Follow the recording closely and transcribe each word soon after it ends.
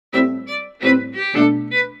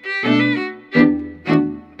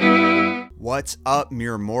What's up,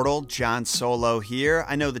 mere mortal? John Solo here.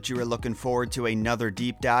 I know that you are looking forward to another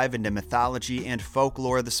deep dive into mythology and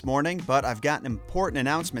folklore this morning, but I've got an important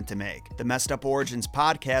announcement to make. The Messed Up Origins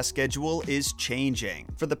podcast schedule is changing.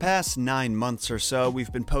 For the past 9 months or so,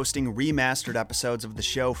 we've been posting remastered episodes of the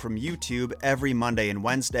show from YouTube every Monday and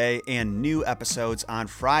Wednesday, and new episodes on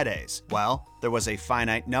Fridays. Well, there was a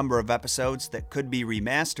finite number of episodes that could be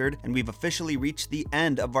remastered, and we've officially reached the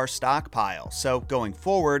end of our stockpile. So going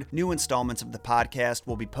forward, new installments of the podcast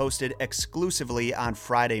will be posted exclusively on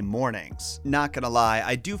Friday mornings. Not gonna lie,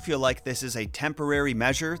 I do feel like this is a temporary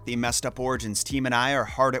measure. The Messed Up Origins team and I are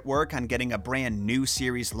hard at work on getting a brand new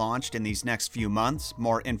series launched in these next few months.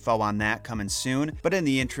 More info on that coming soon. But in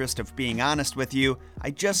the interest of being honest with you,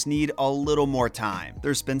 I just need a little more time.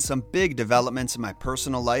 There's been some big developments in my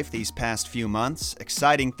personal life these past few months.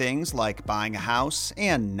 Exciting things like buying a house,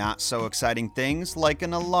 and not so exciting things like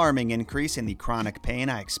an alarming increase in the chronic pain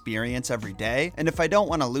I experience every day. And if I don't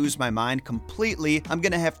want to lose my mind completely, I'm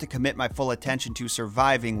gonna have to commit my full attention to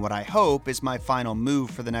surviving what I hope is my final move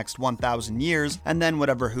for the next 1,000 years, and then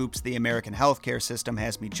whatever hoops the American healthcare system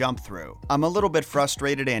has me jump through. I'm a little bit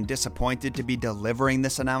frustrated and disappointed to be delivering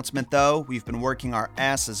this announcement though. We've been working our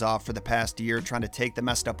asses off for the past year trying to take the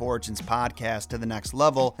Messed Up Origins podcast to the next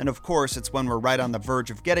level, and of course it's when we're right on the verge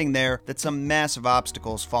of getting there that some massive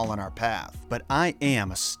obstacles fall in our path. But I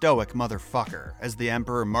am a stoic motherfucker. As the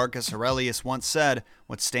Emperor Marcus Aurelius once said,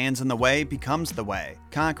 what stands in the way becomes the way.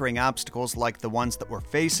 Conquering obstacles like the ones that we're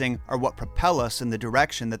facing are what propel us in the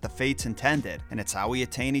direction that the fates intended, and it's how we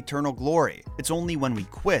attain eternal glory. It's only when we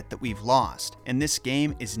quit that we've lost, and this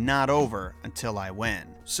game is not over until I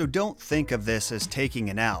win. So don't think of this as taking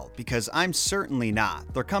an L, because I'm certainly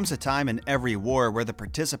not. There comes a time in every war where the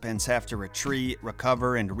participants have to retreat,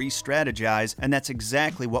 recover, and re-strategize, and that's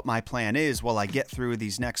exactly what my plan is while I get through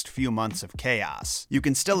these next few months of chaos. You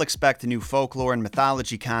can still expect new folklore and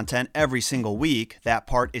mythology content every single week. That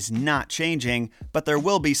part is not changing, but there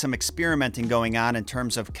will be some experimenting going on in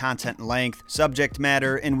terms of content length, subject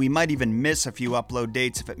matter, and we might even miss a few upload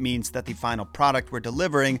dates if it means that the final product we're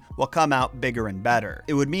delivering will come out bigger and better.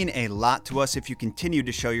 It would mean a lot to us if you continue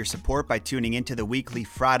to show your support by tuning into the weekly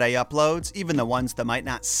Friday uploads, even the ones that might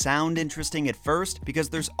not sound interesting at first, because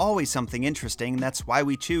there's always something interesting. That's why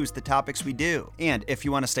we choose the topics we do. And if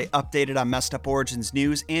you want to stay updated on Messed Up Origins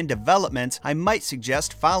news and developments, I might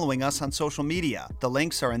suggest following us on social media. The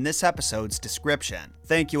links are in this episode's description.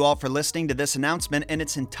 Thank you all for listening to this announcement in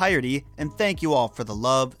its entirety, and thank you all for the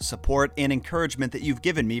love, support, and encouragement that you've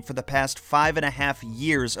given me for the past 5.5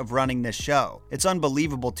 years of running this show. It's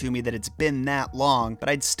unbelievable to me that it's been that long, but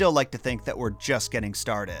I'd still like to think that we're just getting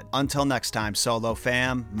started. Until next time, Solo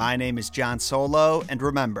fam, my name is John Solo, and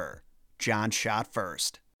remember, John shot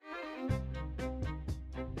first.